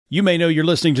You may know you're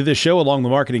listening to this show along the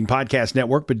Marketing Podcast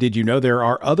Network, but did you know there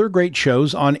are other great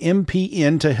shows on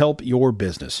MPN to help your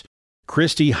business?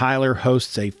 Christy Heiler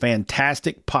hosts a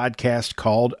fantastic podcast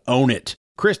called Own It.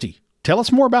 Christy, tell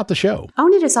us more about the show.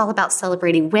 Own It is all about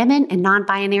celebrating women and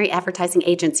non-binary advertising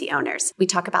agency owners. We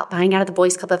talk about buying out of the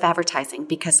Boys Club of Advertising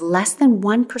because less than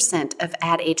 1% of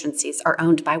ad agencies are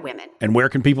owned by women. And where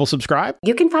can people subscribe?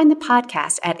 You can find the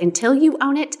podcast at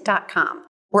untilyouownit.com.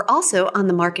 We're also on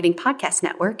the Marketing Podcast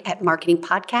Network at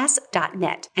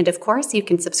marketingpodcast.net. And of course, you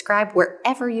can subscribe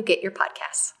wherever you get your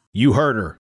podcasts. You heard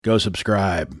her. Go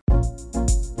subscribe.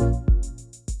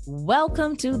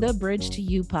 Welcome to the Bridge to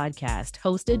You podcast,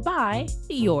 hosted by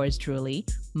yours truly,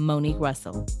 Monique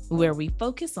Russell, where we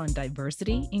focus on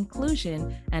diversity,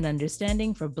 inclusion, and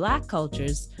understanding for Black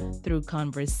cultures through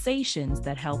conversations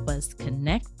that help us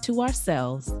connect to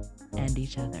ourselves and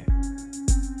each other.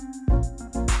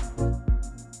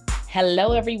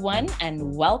 Hello, everyone,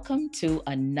 and welcome to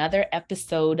another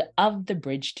episode of The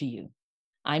Bridge to You.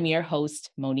 I'm your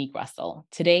host, Monique Russell.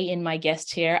 Today in my guest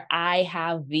chair, I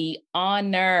have the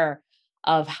honor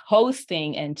of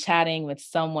hosting and chatting with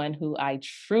someone who I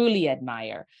truly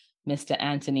admire, Mr.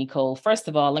 Anthony Cole. First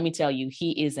of all, let me tell you,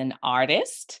 he is an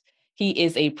artist. He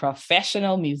is a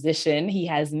professional musician. He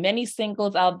has many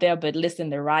singles out there, but listen,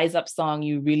 the Rise Up song,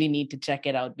 you really need to check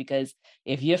it out because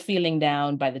if you're feeling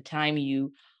down, by the time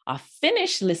you are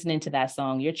finished listening to that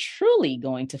song, you're truly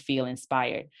going to feel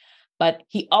inspired. But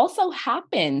he also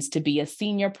happens to be a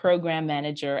senior program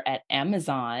manager at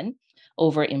Amazon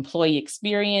over employee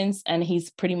experience, and he's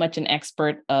pretty much an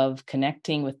expert of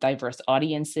connecting with diverse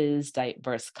audiences,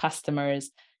 diverse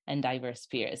customers, and diverse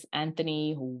peers.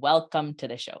 Anthony, welcome to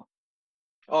the show.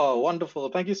 Oh, wonderful.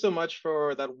 Thank you so much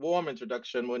for that warm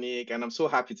introduction, Monique, and I'm so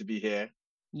happy to be here.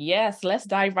 Yes, let's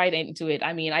dive right into it.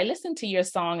 I mean, I listened to your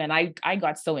song and I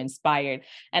got so inspired.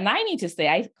 And I need to say,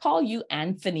 I call you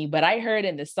Anthony, but I heard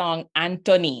in the song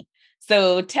Anthony.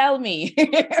 So tell me,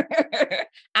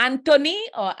 Anthony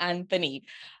or Anthony,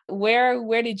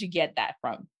 where did you get that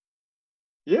from?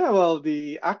 Yeah, well,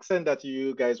 the accent that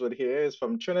you guys would hear is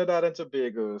from Trinidad and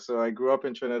Tobago. So I grew up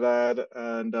in Trinidad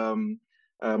and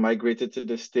migrated to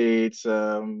the States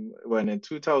when in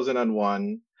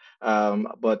 2001.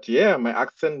 But yeah, my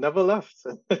accent never left.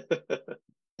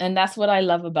 And that's what I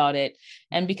love about it.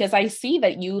 And because I see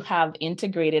that you have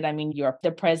integrated, I mean, you're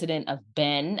the president of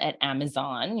Ben at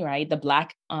Amazon, right? The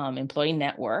Black Employee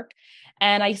Network.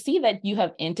 And I see that you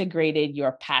have integrated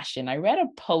your passion. I read a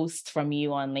post from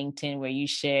you on LinkedIn where you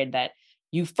shared that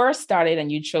you first started and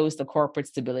you chose the corporate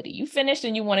stability. You finished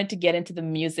and you wanted to get into the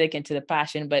music, into the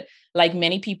passion, but like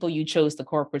many people, you chose the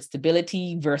corporate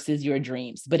stability versus your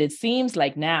dreams. But it seems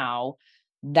like now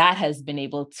that has been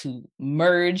able to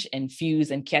merge and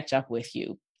fuse and catch up with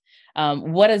you.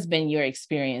 What has been your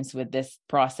experience with this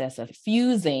process of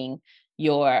fusing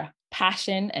your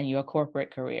passion and your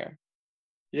corporate career?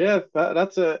 Yeah,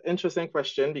 that's an interesting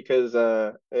question because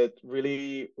it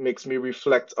really makes me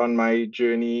reflect on my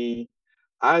journey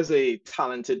as a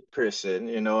talented person,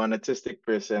 an artistic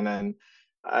person. And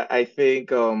I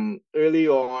think early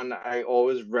on, I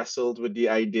always wrestled with the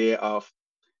idea of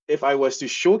if I was to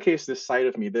showcase this side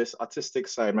of me, this artistic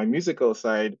side, my musical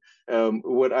side,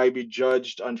 would I be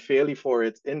judged unfairly for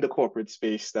it in the corporate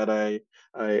space that I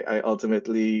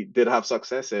ultimately did have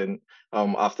success in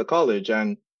after college?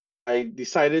 And I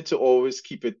decided to always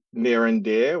keep it near and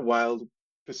dear while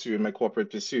pursuing my corporate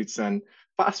pursuits. And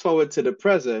fast forward to the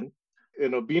present,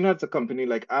 being at a company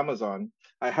like Amazon,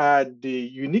 I had the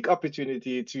unique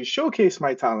opportunity to showcase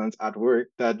my talents at work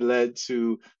that led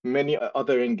to many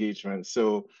other engagements.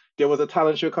 So there was a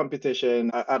talent show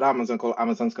competition at Amazon called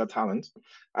Amazon's Got Talent.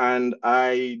 And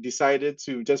I decided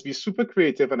to just be super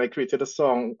creative and I created a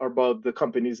song about the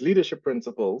company's leadership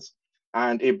principles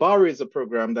and a bar raiser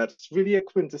program that's really a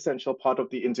quintessential part of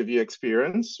the interview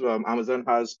experience. Amazon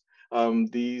has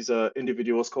these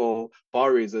individuals called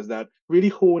bar raisers that really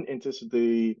hone into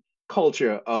the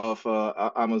culture of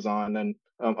Amazon and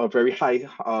a very high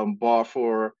bar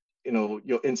for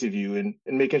your interview and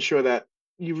making sure that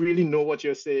you really know what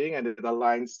you're saying and it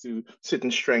aligns to certain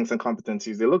strengths and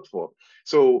competencies they look for.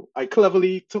 So I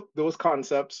cleverly took those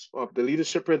concepts of the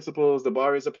leadership principles, the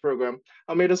bar raiser program,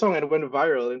 I made a song and it went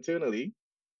viral internally.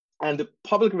 And the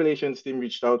public relations team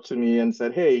reached out to me and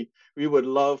said, hey, we would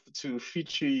love to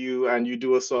feature you and you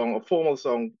do a formal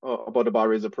song about the Bar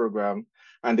Raiser program.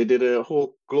 And they did a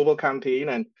whole global campaign.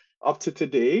 And up to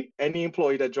today, any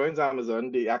employee that joins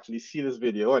Amazon, they actually see this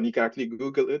video and you can actually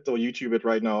Google it or YouTube it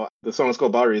right now. The song is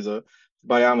called Bar Raiser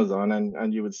by Amazon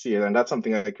and you would see it. And that's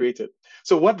something I created.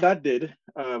 So what that did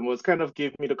was kind of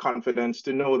give me the confidence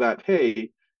to know that,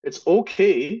 hey, it's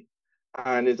okay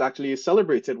and it's actually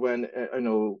celebrated when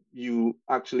you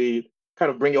actually kind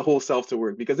of bring your whole self to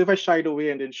work. Because if I shied away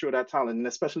and didn't show that talent, and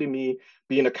especially me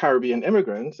being a Caribbean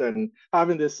immigrant and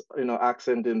having this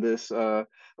accent in this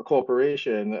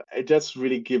corporation, it just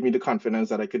really gave me the confidence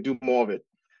that I could do more of it.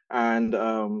 And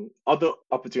other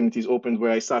opportunities opened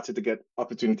where I started to get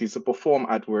opportunities to perform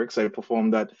at work. So I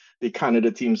performed at the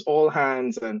Canada Teams All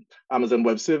Hands and Amazon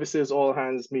Web Services All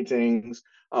Hands meetings.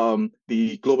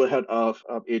 The global head of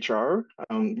HR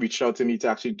reached out to me to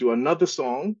actually do another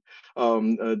song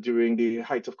during the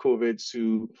height of COVID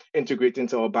to integrate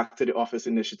into our back to the office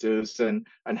initiatives and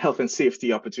health and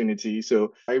safety opportunities.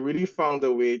 So I really found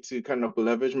a way to kind of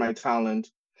leverage my talent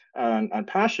and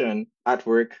passion at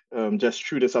work just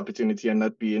through this opportunity and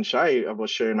not being shy about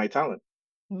sharing my talent.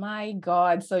 My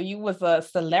God. So you was a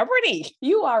celebrity.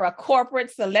 You are a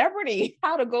corporate celebrity.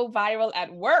 How to go viral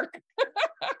at work.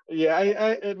 Yeah,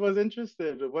 I it was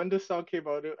interesting. When the song came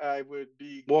out, I would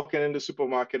be walking in the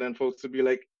supermarket and folks would be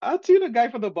like, "Aren't you the guy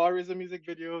for the Barrism music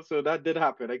video?" So that did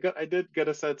happen. I did get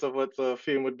a sense of what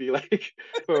fame would be like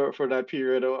for that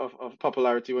period of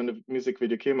popularity when the music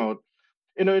video came out.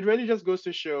 It really just goes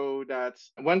to show that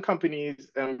when companies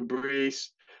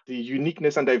embrace the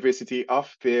uniqueness and diversity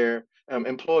of their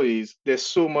employees, there's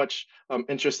so much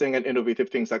interesting and innovative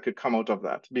things that could come out of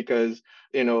that. Because,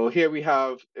 here we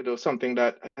have, something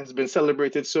that has been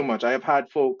celebrated so much. I have had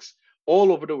folks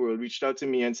all over the world reached out to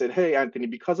me and said, "Hey, Anthony,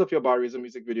 because of your Barrism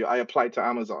music video, I applied to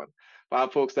Amazon." But I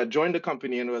have folks that joined the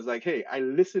company and was like, "Hey, I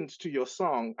listened to your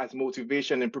song as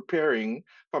motivation in preparing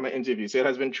for my interview." So it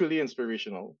has been truly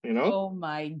inspirational. Oh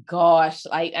my gosh.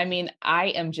 I mean, I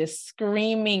am just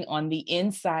screaming on the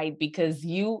inside because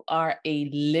you are a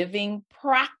living,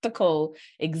 practical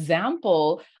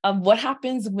example of what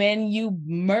happens when you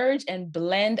merge and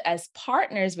blend as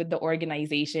partners with the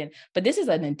organization. But this is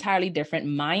an entirely different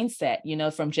mindset,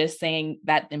 from just saying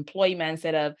that employee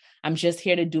mindset of, I'm just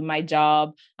here to do my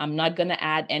job. I'm not going to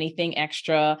add anything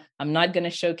extra. I'm not going to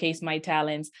showcase my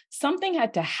talents. Something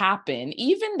had to happen,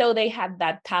 even though they had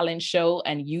that talent show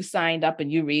and you signed up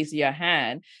and you raised your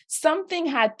hand. Something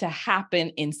had to happen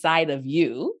inside of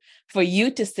you for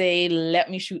you to say, let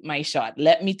me shoot my shot.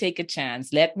 Let me take a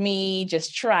chance. Let me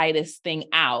just try this thing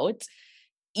out.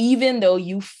 Even though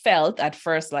you felt at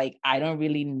first like, I don't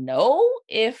really know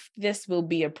if this will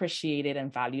be appreciated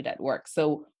and valued at work.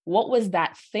 So what was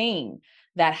that thing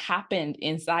that happened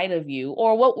inside of you?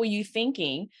 Or what were you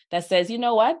thinking that says, you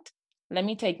know what? Let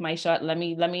me take my shot. Let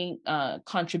me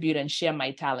contribute and share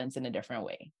my talents in a different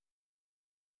way.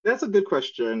 That's a good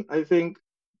question. I think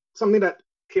something that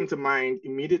came to mind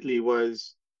immediately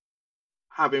was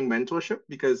having mentorship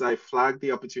because I flagged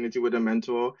the opportunity with a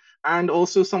mentor and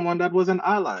also someone that was an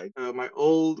ally. My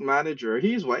old manager,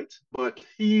 he's white, but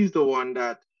he's the one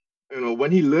that,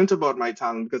 when he learned about my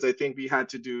talent, because I think we had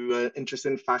to do an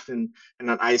interesting fashion and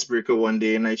an icebreaker one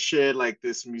day, and I shared like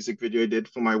this music video I did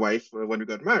for my wife when we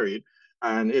got married,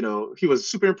 and he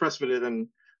was super impressed with it, and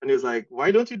he was like,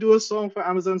 "Why don't you do a song for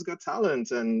Amazon's Got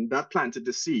Talent?" And that planted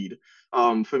the seed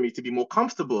for me to be more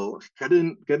comfortable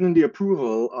getting the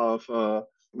approval of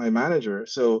my manager.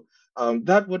 So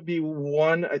that would be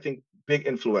one, I think, big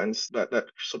influence that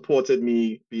supported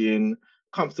me being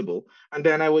comfortable. And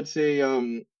then I would say,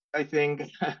 I think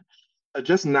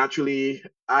just naturally,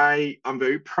 I am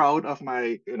very proud of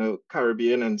my,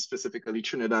 Caribbean and specifically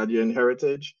Trinidadian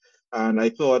heritage. And I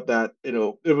thought that,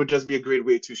 it would just be a great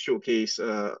way to showcase,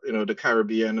 the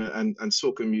Caribbean and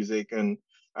soca music and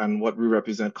what we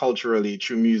represent culturally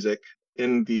through music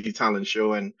in the talent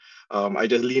show. And I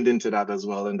just leaned into that as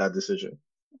well in that decision.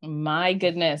 My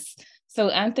goodness. So,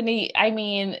 Anthony, I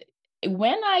mean,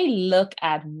 when I look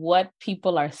at what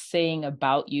people are saying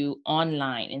about you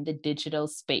online in the digital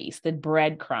space, the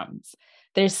breadcrumbs,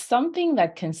 there's something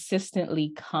that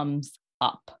consistently comes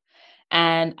up.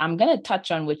 And I'm going to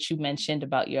touch on what you mentioned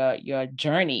about your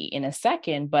journey in a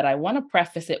second, but I want to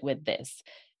preface it with this.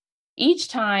 Each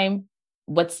time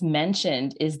what's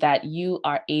mentioned is that you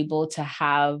are able to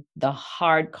have the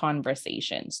hard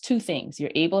conversations. Two things: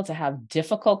 you're able to have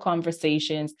difficult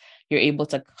conversations, you're able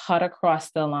to cut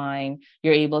across the line,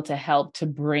 you're able to help to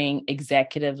bring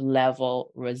executive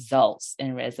level results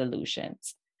and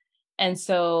resolutions. And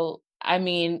so, I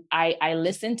mean, I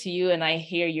listen to you and I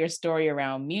hear your story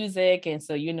around music. And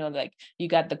so, like you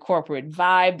got the corporate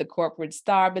vibe, the corporate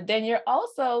star, but then you're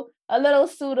also a little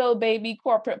pseudo baby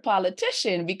corporate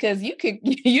politician, because you can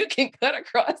you can cut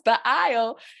across the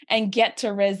aisle and get to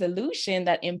resolution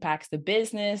that impacts the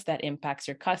business, that impacts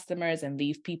your customers, and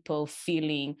leave people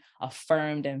feeling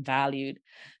affirmed and valued.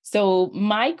 So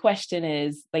my question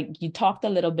is, like, you talked a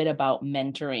little bit about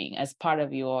mentoring as part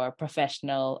of your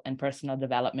professional and personal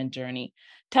development journey.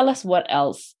 Tell us what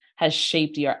else has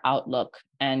shaped your outlook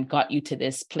and got you to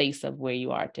this place of where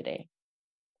you are today.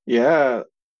 Yeah,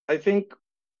 I think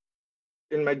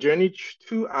in my journey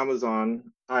to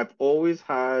Amazon, I've always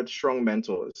had strong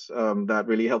mentors that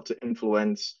really helped to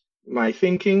influence my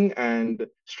thinking and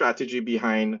strategy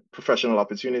behind professional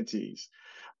opportunities.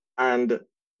 And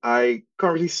I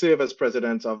currently serve as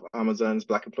president of Amazon's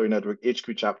Black Employee Network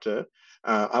HQ chapter.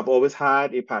 I've always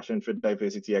had a passion for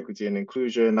diversity, equity, and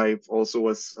inclusion. I've also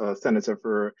was a senator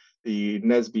for the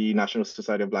NSBE, National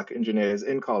Society of Black Engineers,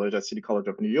 in college at City College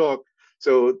of New York.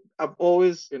 So I've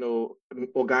always,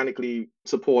 organically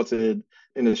supported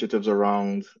initiatives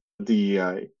around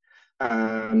DEI.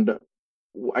 And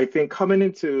I think coming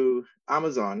into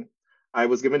Amazon, I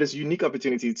was given this unique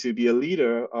opportunity to be a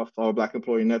leader of our Black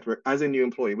Employee Network as a new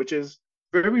employee, which is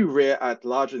very rare at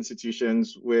large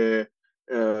institutions where,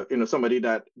 somebody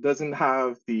that doesn't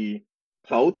have the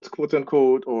clout, quote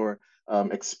unquote, or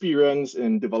experience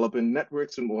in developing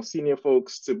networks and more senior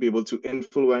folks to be able to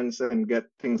influence and get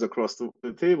things across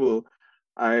the table.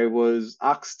 I was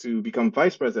asked to become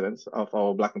vice president of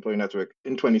our Black Employee Network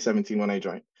in 2017 when I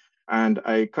joined. And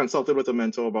I consulted with a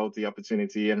mentor about the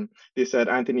opportunity, and they said,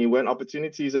 Anthony, when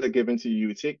opportunities are given to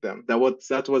you, take them. That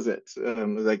was it.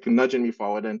 Like nudging me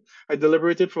forward, and I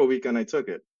deliberated for a week, and I took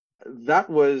it. That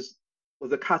was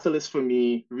a catalyst for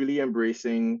me really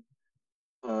embracing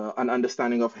an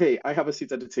understanding of, hey, I have a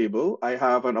seat at the table. I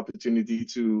have an opportunity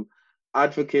to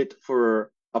advocate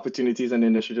for opportunities and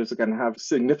initiatives that can have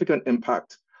significant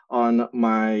impact on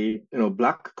my,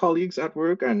 Black colleagues at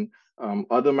work and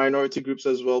other minority groups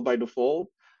as well by default.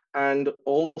 And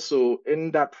also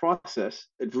in that process,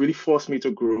 it really forced me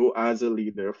to grow as a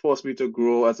leader, forced me to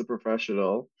grow as a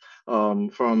professional,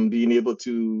 from being able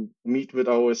to meet with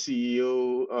our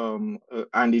CEO,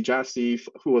 Andy Jassy,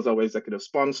 who was our executive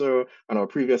sponsor, and our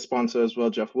previous sponsor as well,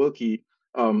 Jeff Wilkie.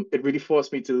 It really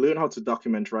forced me to learn how to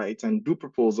document right and do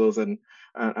proposals and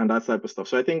that type of stuff.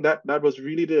 So I think that was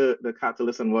really the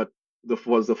catalyst and what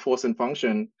was the force and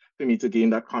function for me to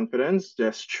gain that confidence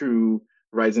just through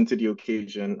rising to the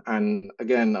occasion. And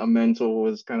again, a mentor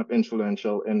was kind of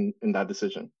influential in that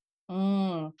decision.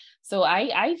 So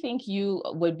I think you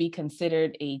would be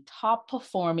considered a top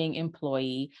performing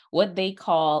employee, what they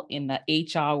call in the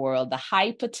HR world, the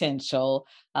high potential,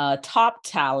 top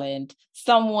talent,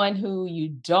 someone who you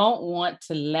don't want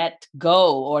to let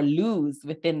go or lose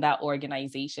within that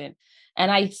organization. And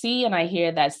I see and I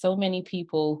hear that so many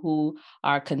people who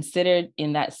are considered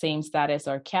in that same status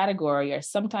or category are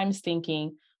sometimes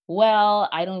thinking, well,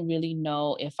 I don't really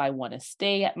know if I want to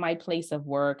stay at my place of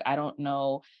work. I don't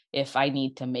know if I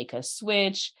need to make a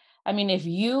switch. I mean, if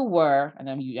you were, and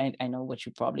I know what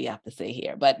you probably have to say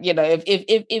here, but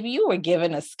if you were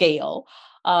given a scale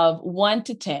of 1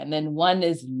 to 10, and 1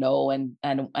 is low and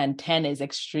 10 is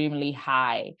extremely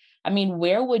high, I mean,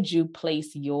 where would you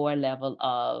place your level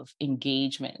of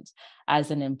engagement as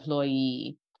an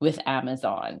employee with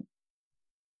Amazon?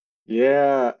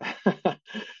 Yeah,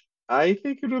 I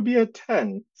think it would be a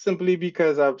 10 simply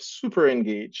because I'm super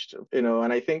engaged,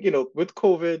 and I think, with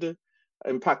COVID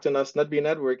impacting us not being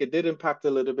at work, it did impact a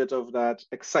little bit of that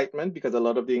excitement because a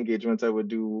lot of the engagement I would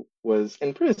do was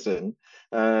in person.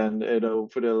 And,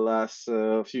 for the last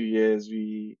few years,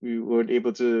 we weren't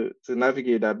able to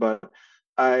navigate that, but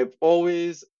I've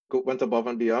always went above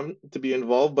and beyond to be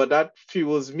involved, but that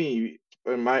fuels me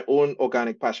and my own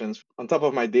organic passions on top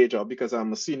of my day job because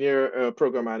I'm a senior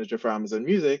program manager for Amazon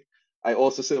Music. I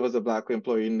also serve as a Black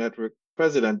Employee Network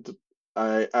president.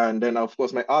 And then, of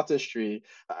course, my artistry.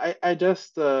 I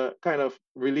just kind of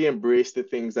really embrace the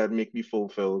things that make me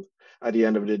fulfilled at the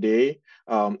end of the day.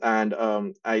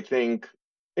 And I think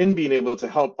in being able to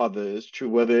help others through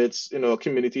whether it's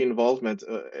community involvement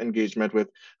engagement with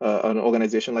an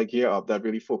organization like Year Up that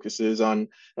really focuses on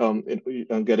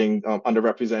getting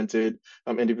underrepresented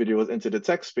individuals into the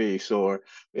tech space, or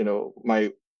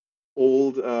my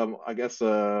old, I guess,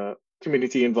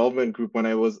 community involvement group when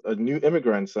I was a new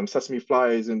immigrant, some Sesame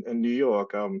Flies in New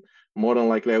York. More than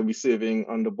likely, I'll be serving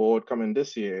on the board coming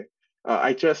this year.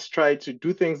 I just try to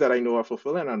do things that I know are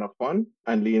fulfilling and are fun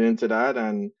and lean into that.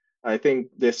 And I think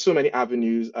there's so many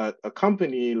avenues at a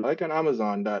company like an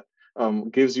Amazon that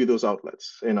gives you those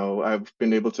outlets. I've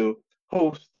been able to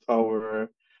host our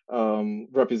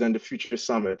represent the Future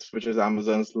Summit, which is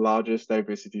Amazon's largest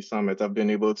diversity summit. I've been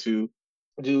able to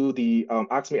do the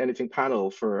Ask Me Anything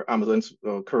panel for Amazon's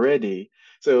Career Day.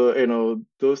 So,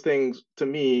 those things to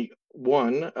me,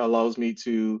 one, allows me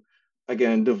to,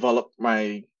 again, develop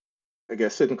my, I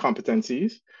guess, certain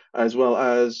competencies, as well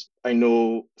as I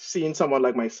know seeing someone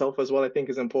like myself as well, I think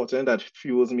is important. That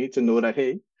fuels me to know that,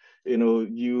 hey,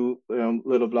 you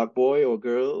little black boy or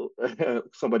girl,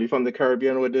 somebody from the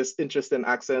Caribbean with this interesting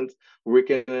accent,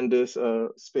 working in this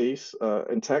space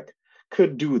in tech,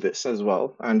 could do this as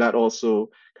well. And that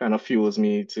also kind of fuels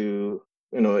me to,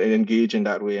 engage in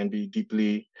that way and be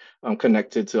deeply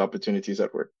connected to opportunities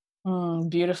at work.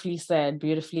 Beautifully said,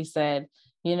 beautifully said.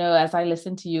 As I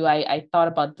listened to you, I thought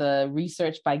about the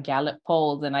research by Gallup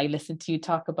polls, and I listened to you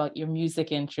talk about your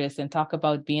music interests and talk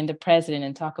about being the president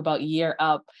and talk about Year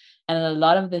Up. And a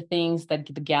lot of the things that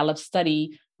the Gallup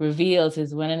study reveals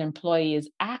is when an employee is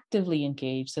actively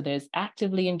engaged. So there's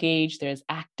actively engaged, there's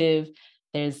active,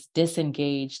 there's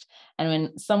disengaged. And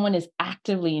when someone is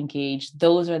actively engaged,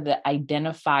 those are the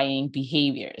identifying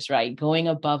behaviors, right? Going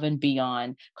above and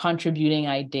beyond, contributing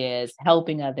ideas,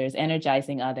 helping others,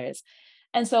 energizing others.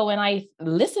 And so when I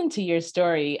listen to your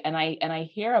story and I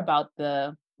hear about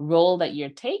the role that you're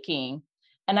taking,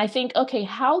 and I think, okay,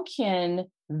 how can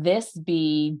this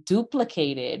be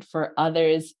duplicated for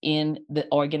others in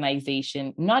the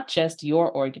organization, not just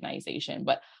your organization,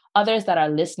 but others that are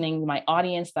listening, my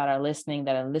audience that are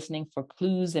listening for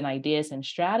clues and ideas and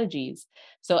strategies.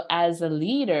 So as a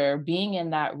leader, being in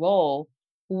that role,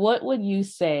 what would you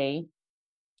say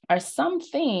are some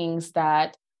things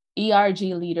that ERG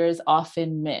leaders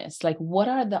often miss? Like, what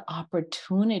are the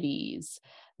opportunities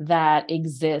that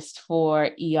exist for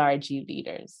ERG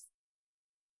leaders?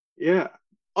 Yeah,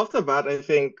 off the bat, I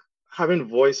think having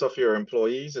voice of your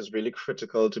employees is really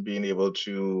critical to being able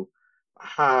to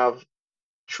have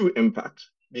true impact,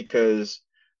 because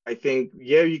I think,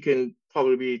 yeah, you can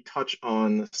probably touch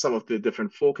on some of the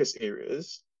different focus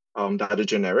areas that are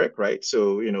generic, right?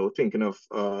 So, thinking of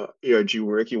ERG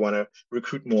work, you want to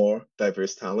recruit more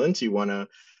diverse talent. You want to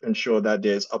ensure that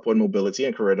there's upward mobility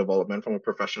and career development from a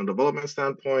professional development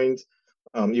standpoint.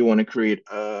 You want to create,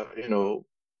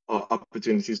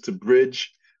 opportunities to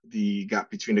bridge the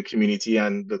gap between the community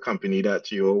and the company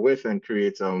that you're with, and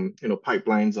create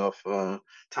pipelines of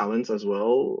talent as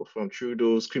well from through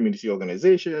those community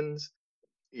organizations.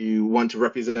 You want to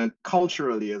represent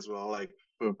culturally as well, like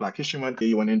for Black History Month,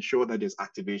 you want to ensure that there's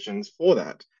activations for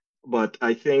that. But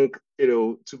I think,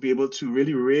 to be able to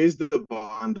really raise the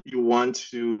bond, you want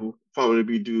to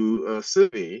probably do a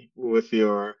survey with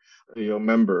your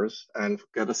members and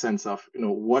get a sense of,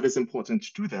 what is important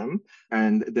to them,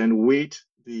 and then weight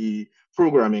the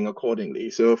programming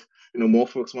accordingly. So if, more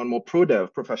folks want more pro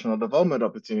dev, professional development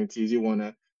opportunities, you want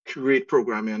to create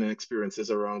programming and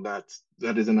experiences around that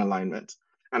is in alignment.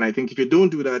 And I think if you don't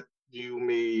do that, you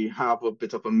may have a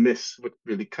bit of a miss with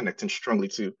really connecting strongly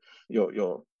to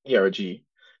your ERG.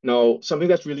 Now, something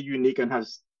that's really unique and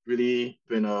has really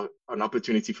been an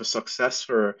opportunity for success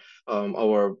for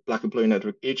our Black Employee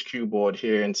Network HQ board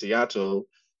here in Seattle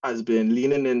has been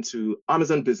leaning into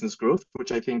Amazon business growth,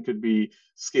 which I think could be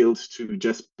scaled to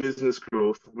just business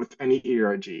growth with any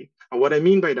ERG. And what I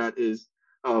mean by that is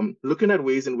looking at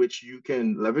ways in which you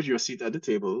can leverage your seat at the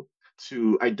table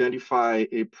to identify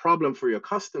a problem for your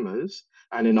customers,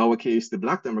 and in our case, the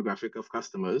Black demographic of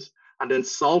customers, and then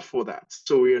solve for that.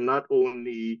 So we are not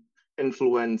only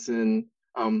influencing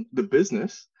the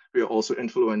business, we are also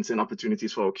influencing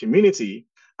opportunities for our community,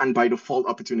 and by default,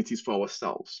 opportunities for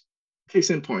ourselves. Case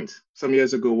in point, some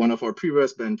years ago, one of our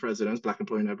previous BEN presidents, Black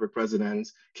Employee Network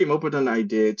presidents, came up with an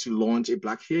idea to launch a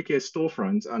Black hair care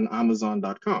storefront on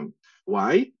Amazon.com.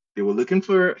 Why? They were looking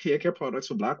for hair care products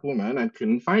for Black women and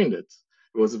couldn't find it.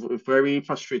 It was a very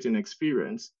frustrating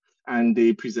experience. And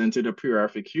they presented a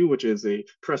pre-RFQ, which is a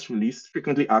press release,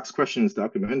 frequently asked questions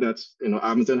document that's,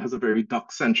 Amazon has a very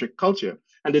doc-centric culture.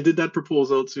 And they did that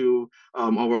proposal to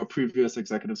our previous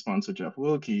executive sponsor, Jeff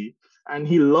Wilkie, and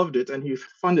he loved it and he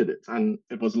funded it, and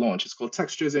it was launched. It's called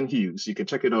Textures and Hues. You can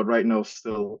check it out right now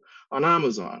still on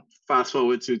Amazon. Fast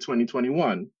forward to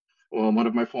 2021, one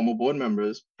of my former board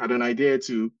members had an idea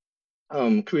to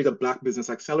create a Black business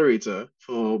accelerator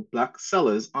for Black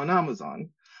sellers on Amazon.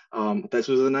 This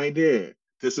was an idea.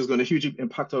 This is going to hugely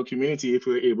impact our community if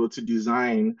we're able to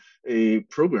design a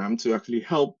program to actually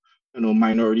help,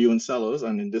 minority-owned sellers,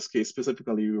 and in this case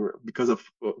specifically, because of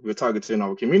we're targeting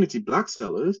our community, Black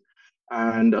sellers.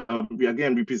 And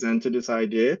we presented this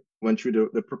idea, went through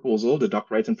the proposal, the doc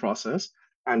writing process,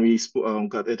 and we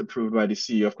got it approved by the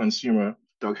CEO of Consumer,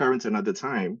 Doug Harrington, at the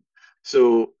time.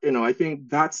 So, I think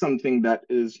that's something that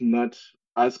is not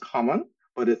as common,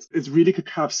 but it's really could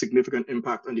have significant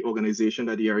impact on the organization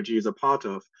that ERG is a part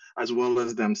of, as well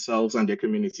as themselves and their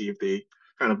community if they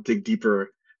kind of dig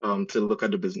deeper to look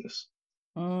at the business.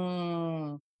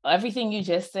 Mm. Everything you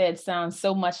just said sounds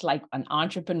so much like an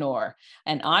entrepreneur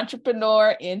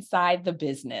inside the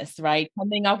business, right?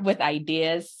 Coming up with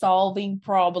ideas, solving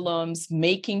problems,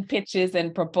 making pitches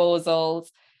and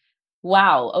proposals.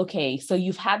 Wow. Okay. So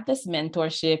you've had this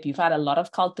mentorship, you've had a lot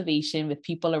of cultivation with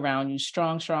people around you,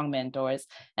 strong, strong mentors.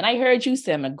 And I heard you,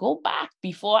 Simon, go back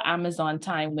before Amazon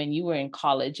time when you were in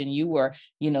college and you were,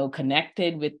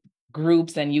 connected with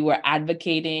groups and you were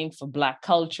advocating for Black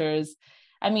cultures.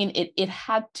 I mean, it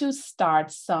had to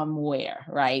start somewhere,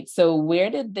 right? So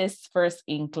where did this first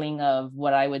inkling of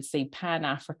what I would say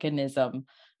Pan-Africanism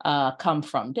come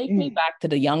from? Take me Mm. back to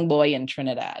the young boy in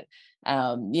Trinidad,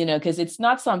 because it's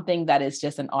not something that is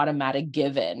just an automatic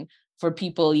given for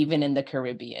people even in the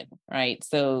Caribbean, right?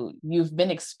 So you've been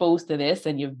exposed to this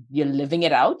and you're living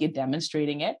it out, you're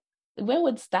demonstrating it. Where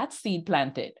was that seed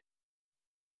planted?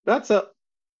 That's a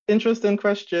interesting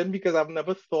question because I've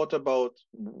never thought about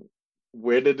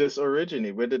where did this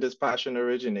originate? Where did this passion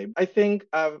originate? I think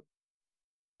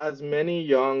as many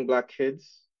young Black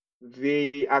kids,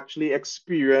 they actually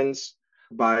experience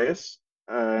bias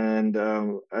and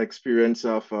experience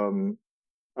of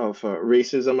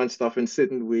racism and stuff in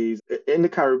certain ways in the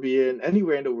Caribbean,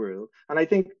 anywhere in the world. And I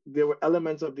think there were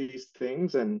elements of these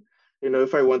things. And,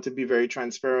 if I want to be very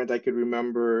transparent, I could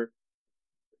remember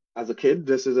as a kid,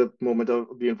 this is a moment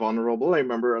of being vulnerable. I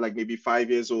remember like maybe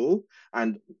 5 years old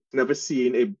and never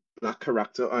seeing a Black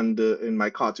character in my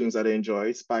cartoons that I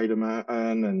enjoy,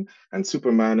 Spider-Man and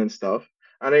Superman and stuff.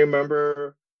 And I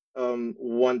remember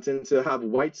wanting to have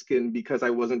white skin because I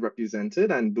wasn't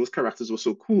represented, and those characters were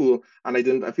so cool, and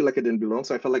I feel like I didn't belong,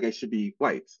 so I felt like I should be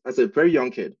white as a very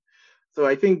young kid. So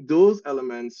I think those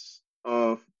elements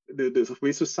of the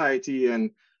way society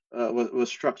and was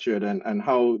structured and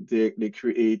how they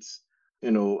create,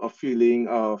 a feeling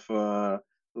of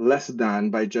less than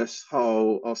by just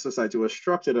how our society was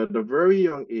structured at a very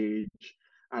young age.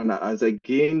 And as I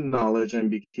gained knowledge and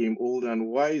became older and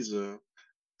wiser,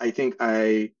 I think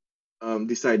I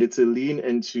decided to lean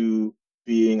into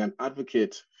being an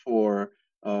advocate for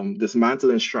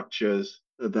dismantling structures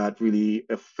that really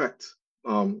affect,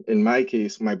 in my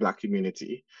case, my Black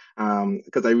community.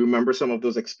 Because I remember some of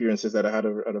those experiences that I had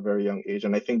at a very young age.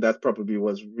 And I think that probably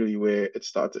was really where it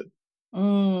started.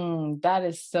 That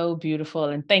is so beautiful.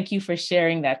 And thank you for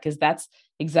sharing that, because that's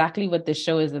exactly what the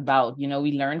show is about. We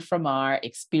learn from our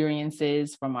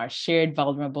experiences, from our shared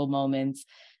vulnerable moments.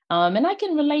 And I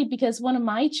can relate because one of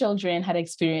my children had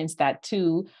experienced that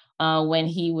too when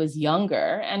he was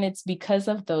younger. And it's because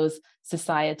of those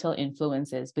societal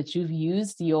influences. But you've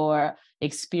used your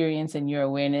experience and your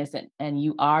awareness, and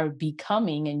you are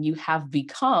becoming and you have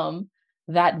become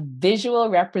that visual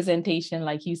representation,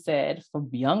 like you said, for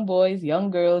young boys,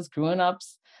 young girls,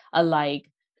 grown-ups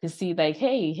alike, to see like,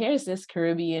 hey, here's this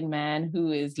Caribbean man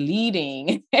who is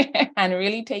leading and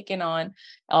really taking on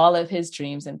all of his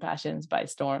dreams and passions by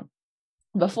storm.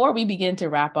 Before we begin to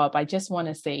wrap up, I just want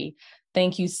to say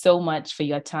thank you so much for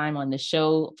your time on the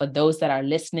show. For those that are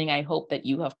listening, I hope that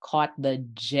you have caught the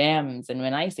gems. And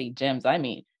when I say gems, I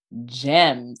mean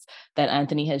gems that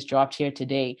Anthony has dropped here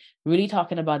today, really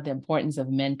talking about the importance of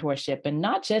mentorship, and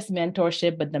not just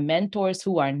mentorship, but the mentors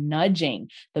who are nudging,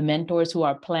 the mentors who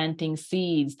are planting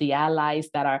seeds, the allies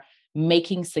that are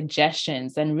making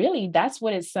suggestions. And really, that's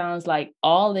what it sounds like.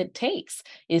 All it takes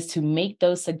is to make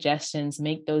those suggestions,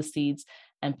 make those seeds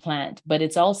and plant. But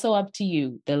it's also up to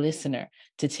you, the listener,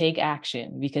 to take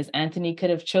action, because Anthony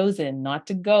could have chosen not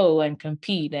to go and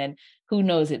compete. And who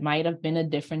knows, it might have been a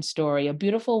different story, a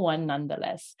beautiful one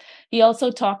nonetheless. He also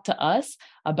talked to us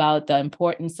about the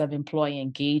importance of employee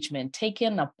engagement,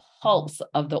 taking a pulse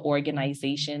of the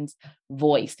organization's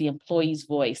voice, the employee's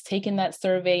voice, taking that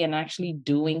survey and actually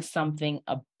doing something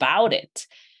about it.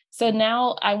 So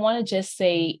now I want to just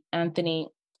say, Anthony,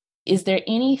 is there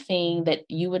anything that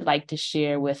you would like to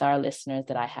share with our listeners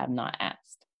that I have not asked?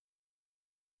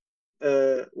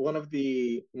 One of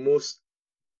the most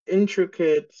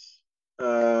intricate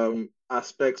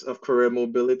aspects of career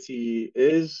mobility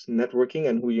is networking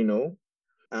and who you know.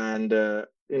 And, at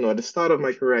the start of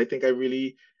my career, I think I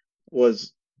really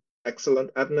was excellent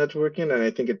at networking, and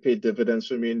I think it paid dividends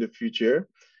for me in the future.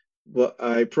 But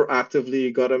I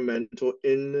proactively got a mentor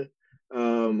in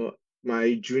um,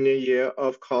 my junior year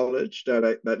of college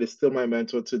that is still my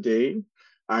mentor today.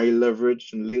 I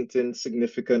leveraged LinkedIn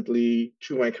significantly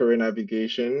through my career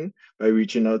navigation by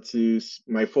reaching out to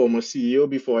my former CEO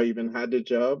before I even had the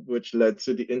job, which led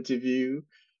to the interview.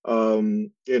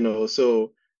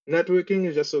 So Networking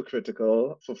is just so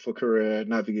critical for career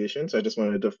navigation. So I just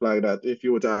wanted to flag that if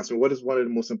you were to ask me, what is one of the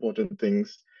most important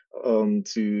things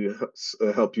to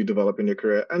help you develop in your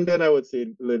career? And then I would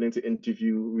say learning to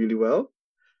interview really well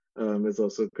is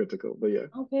also critical. But yeah.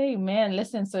 Okay, man,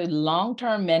 listen, so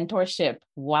long-term mentorship.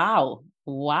 Wow.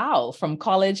 Wow. From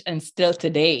college and still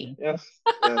today. Yes,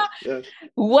 yes, yes.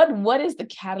 What is the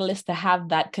catalyst to have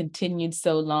that continued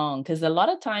so long? Because a lot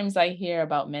of times I hear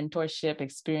about mentorship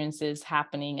experiences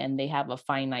happening and they have a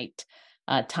finite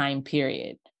time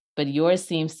period, but yours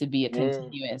seems to be a Mm.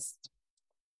 continuous.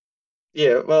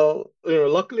 Yeah, well,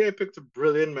 luckily I picked a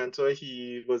brilliant mentor.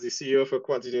 He was the CEO of a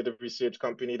quantitative research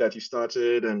company that he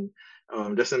started, and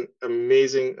just an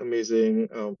amazing, amazing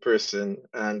person.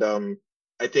 And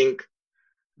I think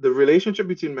the relationship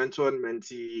between mentor and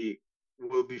mentee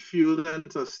will be fueled and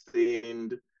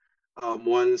sustained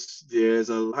once there's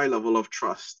a high level of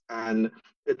trust. And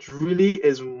it really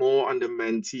is more on the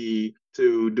mentee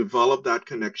to develop that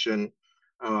connection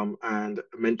and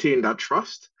maintain that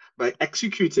trust by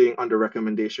executing on the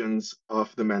recommendations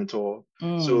of the mentor so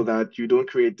Mm, that you don't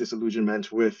create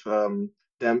disillusionment with them,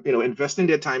 investing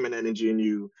their time and energy in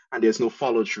you and there's no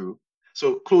follow through.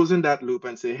 So closing that loop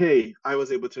and say, hey, I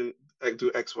was able to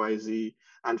do X, Y, Z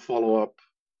and follow up,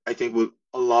 I think will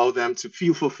allow them to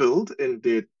feel fulfilled in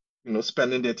their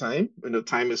spending their time.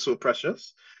 Time is so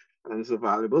precious and so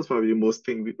valuable. It's probably the most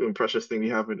precious thing we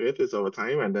have on earth is our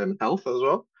time and then health as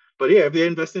well. But yeah, if they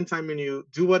invest in time in you,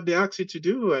 do what they ask you to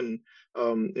do and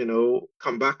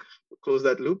come back, close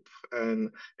that loop and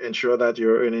ensure that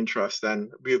you're earning trust.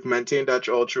 And we've maintained that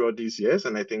all throughout these years.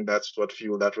 And I think that's what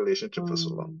fueled that relationship for so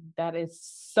long. that is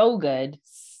so good.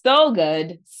 So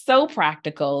good. So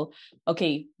practical.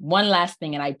 Okay, one last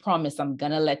thing, and I promise I'm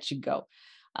gonna let you go.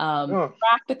 Oh,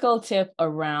 Practical tip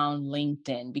around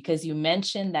LinkedIn, because you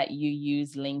mentioned that you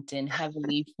use LinkedIn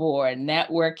heavily for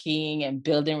networking and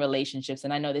building relationships.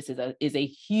 And I know this is a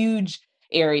huge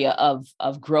area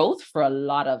of growth for a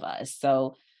lot of us.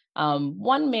 So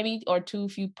one maybe or two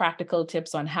few practical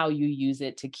tips on how you use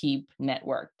it to keep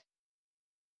networked.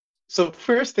 so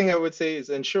first thing I would say is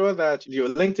ensure that your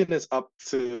LinkedIn is up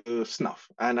to snuff.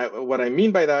 And what I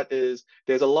mean by that is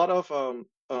there's a lot of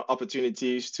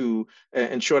opportunities to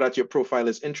ensure that your profile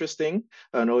is interesting.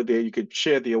 I know there you could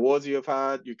share the awards you've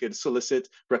had. You could solicit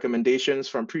recommendations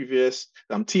from previous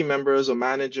team members or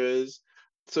managers.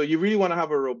 So you really want to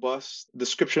have a robust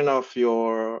description of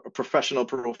your professional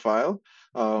profile.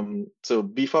 So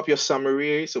beef up your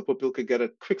summary so people could get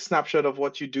a quick snapshot of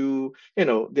what you do.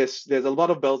 There's a lot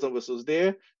of bells and whistles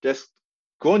there. Just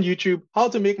go on YouTube, how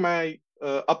to make my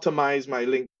optimize my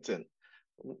LinkedIn.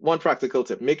 One practical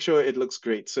tip, make sure it looks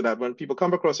great so that when people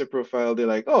come across your profile, they're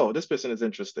like, oh, this person is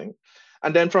interesting.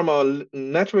 And then from a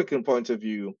networking point of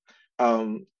view,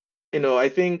 um, I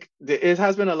think it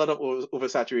has been a lot of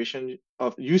oversaturation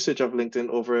of usage of LinkedIn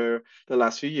over the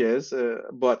last few years.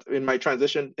 But in my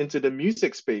transition into the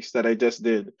music space that I just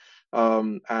did,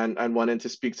 and wanting to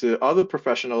speak to other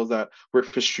professionals that work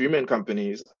for streaming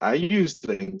companies, I used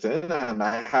LinkedIn and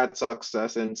I had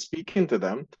success in speaking to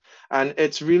them. And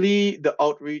it's really the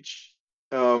outreach,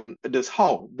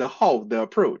 the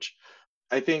approach.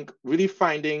 I think really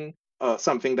finding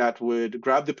something that would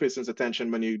grab the person's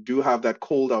attention when you do have that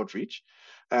cold outreach,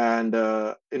 and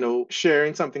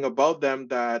sharing something about them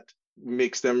that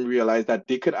makes them realize that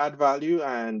they could add value,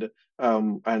 and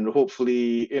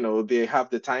hopefully they have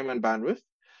the time and bandwidth.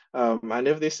 And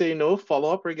if they say no,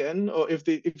 follow up again. Or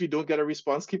if you don't get a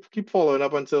response, keep following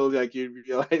up until like you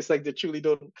realize like they truly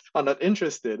don't are not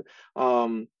interested.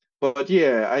 But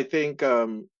yeah, I think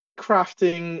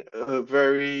crafting a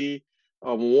very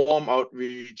warm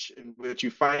outreach in which you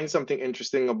find something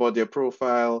interesting about their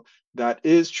profile that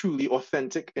is truly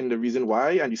authentic in the reason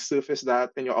why, and you surface that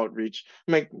in your outreach,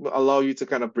 might allow you to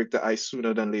kind of break the ice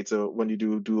sooner than later when you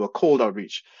do a cold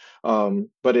outreach.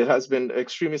 But it has been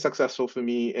extremely successful for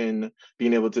me in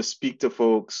being able to speak to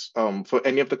folks. For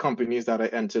any of the companies that I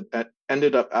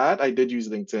ended up at, I did use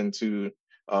LinkedIn to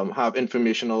have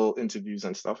informational interviews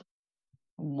and stuff.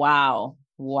 Wow.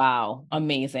 Wow.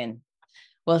 Amazing.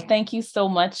 Well, thank you so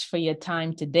much for your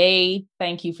time today.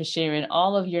 Thank you for sharing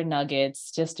all of your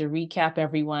nuggets. Just to recap,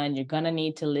 everyone, you're going to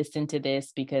need to listen to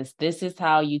this because this is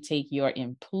how you take your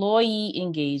employee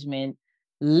engagement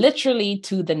literally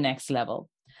to the next level.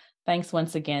 Thanks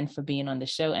once again for being on the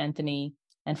show, Anthony.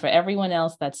 And for everyone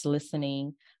else that's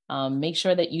listening, make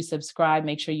sure that you subscribe.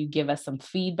 Make sure you give us some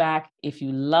feedback. If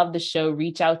you love the show,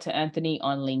 reach out to Anthony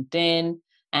on LinkedIn.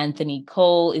 Anthony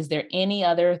Cole, is there any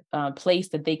other place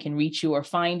that they can reach you or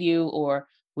find you, or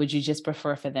would you just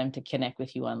prefer for them to connect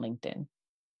with you on LinkedIn?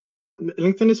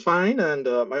 LinkedIn is fine, and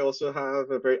I also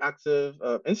have a very active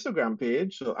Instagram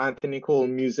page. So Anthony Cole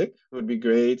Music would be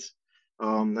great,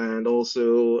 and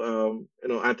also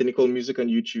Anthony Cole Music on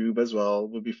YouTube as well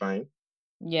would be fine.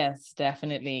 Yes,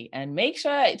 definitely. And make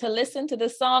sure to listen to the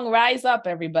song Rise Up,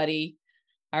 everybody.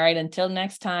 All right, until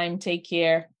next time, take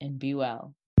care and be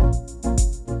well.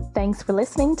 Thanks for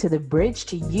listening to the Bridge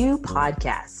to You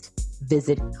podcast.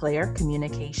 Visit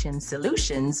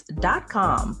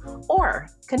claircommunicationsolutions.com or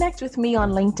connect with me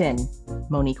on LinkedIn,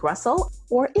 Monique Russell,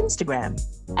 or Instagram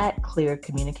 @Clear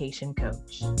Communication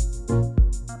Coach.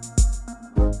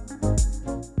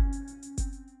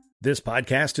 This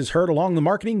podcast is heard along the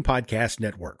Marketing Podcast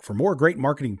Network. For more great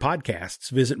marketing podcasts,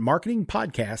 visit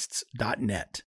marketingpodcasts.net.